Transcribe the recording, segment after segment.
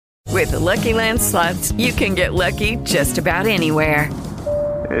With the Lucky Land Slots, you can get lucky just about anywhere.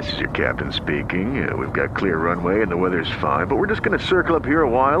 This is your captain speaking. We've got clear runway and the weather's fine, but we're just going to circle up here a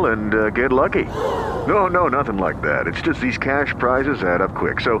while and get lucky. No, nothing like that. It's just these cash prizes add up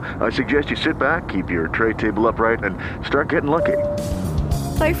quick. So I suggest you sit back, keep your tray table upright, and start getting lucky.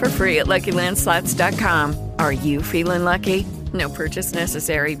 Play for free at LuckyLandSlots.com. Are you feeling lucky? No purchase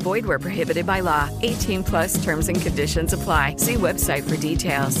necessary. Void where prohibited by law. 18 plus terms and conditions apply. See website for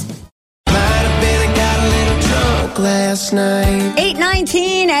details. Last night.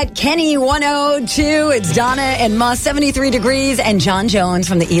 8:19 at Kenny 102. It's Donna and Ma, 73 degrees, and John Jones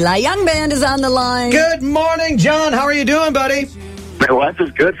from the Eli Young Band is on the line. Good morning, John. How are you doing, buddy? My life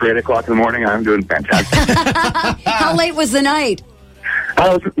is good for 8 o'clock in the morning. I'm doing fantastic. How late was the night?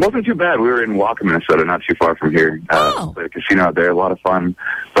 It wasn't too bad. We were in Wakeup, Minnesota, not too far from here. Played a casino out there, a lot of fun.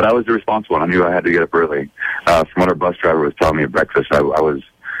 But I was the responsible one. I knew I had to get up early. From what our bus driver was telling me at breakfast, I was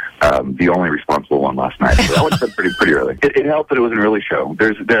the only responsible one last night. So I went to bed pretty early. It helped that it was an early show.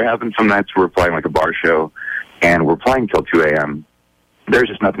 There have been some nights where we're playing like a bar show, and we're playing till 2 a.m. There's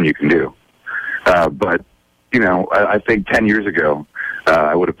just nothing you can do. But, you know, I think 10 years ago,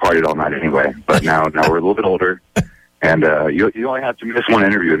 I would have partied all night anyway. But now we're a little bit older. And you only have to miss one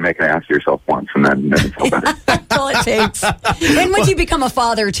interview and make an ass of yourself once, and then it's all better. That's all it takes. And when you become a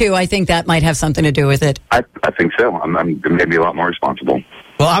father, too, I think that might have something to do with it. I think so. I'm maybe a lot more responsible.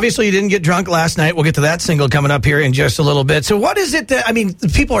 Well, obviously you didn't get drunk last night. We'll get to that single coming up here in just a little bit. So what is it that, I mean,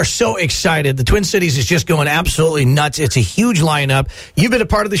 people are so excited. The Twin Cities is just going absolutely nuts. It's a huge lineup. You've been a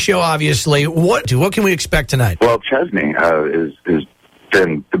part of the show, obviously. What can we expect tonight? Well, Chesney is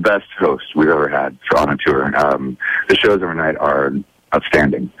been the best host we've ever had on a tour. The shows every night are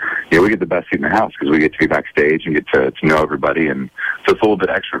outstanding. You know, we get the best seat in the house because we get to be backstage and get to know everybody, and so it's a little bit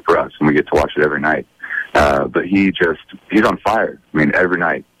extra for us, and we get to watch it every night. But he's on fire. I mean, every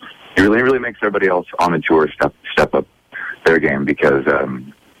night. He really makes everybody else on the tour step up their game because,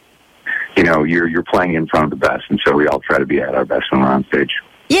 you know, you're playing in front of the best, and so we all try to be at our best when we're on stage.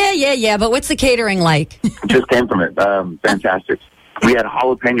 Yeah. But what's the catering like? Just came from it. Fantastic. We had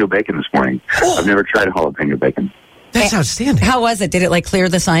jalapeno bacon this morning. Oh. I've never tried jalapeno bacon. That's outstanding. How was it? Did it, clear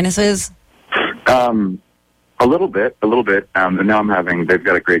the sinuses? A little bit. And now they've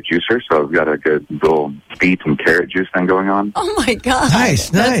got a great juicer, so I've got a good little beet and carrot juice thing going on. Oh, my God.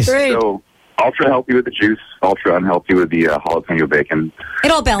 Nice. That's great. So ultra healthy with the juice, ultra unhealthy with the jalapeno bacon. It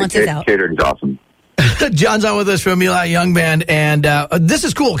all balances out. Catering's awesome. John's on with us from Eli Young Band, and this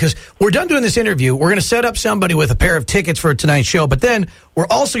is cool because we're done doing this interview. We're going to set up somebody with a pair of tickets for tonight's show, but then we're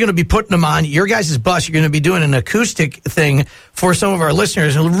also going to be putting them on your guys' bus. You're going to be doing an acoustic thing for some of our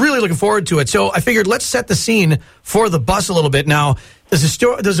listeners, and we're really looking forward to it. So I figured let's set the scene for the bus a little bit. Now, does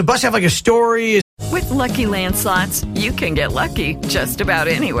the bus have a story? With Lucky Land Slots, you can get lucky just about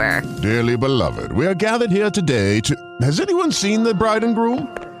anywhere. Dearly beloved, we are gathered here today to... Has anyone seen the bride and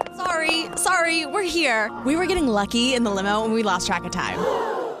groom? Sorry, we're here. We were getting lucky in the limo and we lost track of time.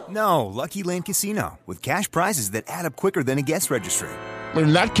 No, Lucky Land Casino, with cash prizes that add up quicker than a guest registry.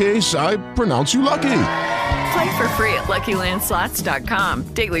 In that case, I pronounce you lucky. Play for free at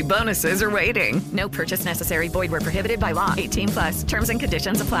LuckyLandSlots.com. Daily bonuses are waiting. No purchase necessary. Void where prohibited by law. 18 plus. Terms and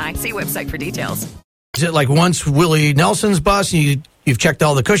conditions apply. See website for details. Is it like once Willie Nelson's bus, you've checked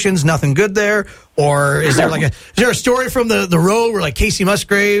all the cushions, nothing good there? Or is there a story from the road where Casey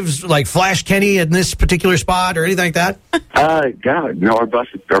Musgraves flashed Kenny in this particular spot or anything like that? God, no, our bus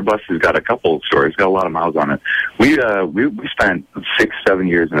has got a couple of stories. It's got a lot of miles on it. We spent 6-7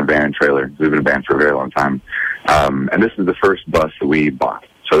 years in a van and trailer. We've been in a band for a very long time. And this is the first bus that we bought.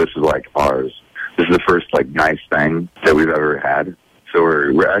 So this is ours. This is the first nice thing that we've ever had. So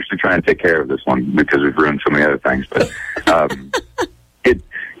we're actually trying to take care of this one because we've ruined so many other things. But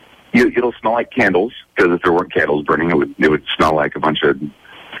it'll smell like candles because if there weren't candles burning, it would smell like a bunch of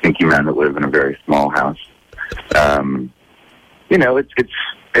stinky men that live in a very small house.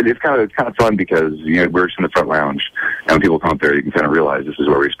 It's kind of fun because we're just in the front lounge, and when people come up there, you can kind of realize this is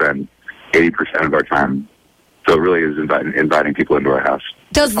where we spend 80% of our time. So it really is inviting people into our house.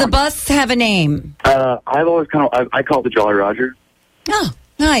 Does the bus have a name? I've always I call it the Jolly Roger. Oh,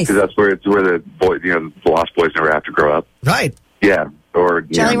 nice. Because that's where the boys, the Lost Boys never have to grow up. Right. Yeah. Or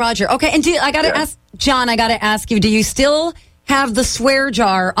Jolly Roger. Okay, and I got to ask, John, I got to ask you, do you still have the swear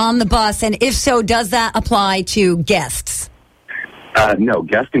jar on the bus? And if so, does that apply to guests? No,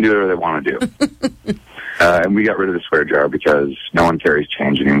 guests can do whatever they want to do. And we got rid of the swear jar because no one carries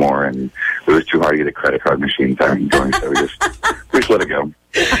change anymore, and it was too hard to get a credit card machine going, so we just let it go.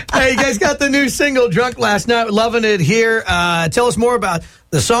 Hey, you guys got the new single, Drunk Last Night. Loving it here. Tell us more about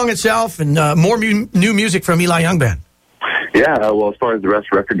the song itself and more new music from Eli Young Band. Yeah, well, as far as the rest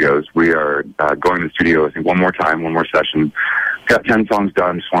of the record goes, we are going to the studio, I think, one more session. Got 10 songs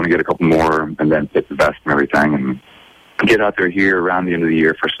done, just want to get a couple more, and then hit the best and everything, and get out there here around the end of the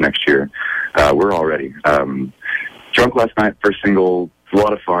year, first next year. We're all ready. Drunk Last Night, first single, it was a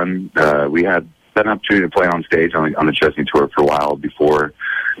lot of fun. We had an opportunity to play on stage on the Chesney tour for a while before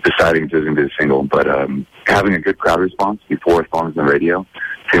deciding if it was going to be the single, but having a good crowd response before songs on the radio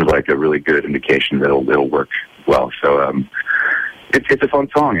seems like a really good indication that it'll work well. So it's a fun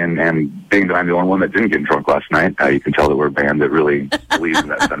song, and being that I'm the only one that didn't get drunk last night, you can tell that we're a band that really believes in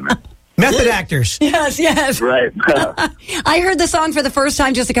that sentiment. Method actors. Yes. Right. I heard the song for the first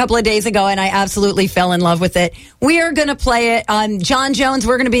time just a couple of days ago, and I absolutely fell in love with it. We are going to play it on John Jones.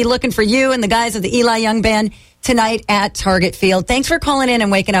 We're going to be looking for you and the guys of the Eli Young Band tonight at Target Field. Thanks for calling in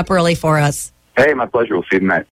and waking up early for us. Hey, my pleasure. We'll see you tonight.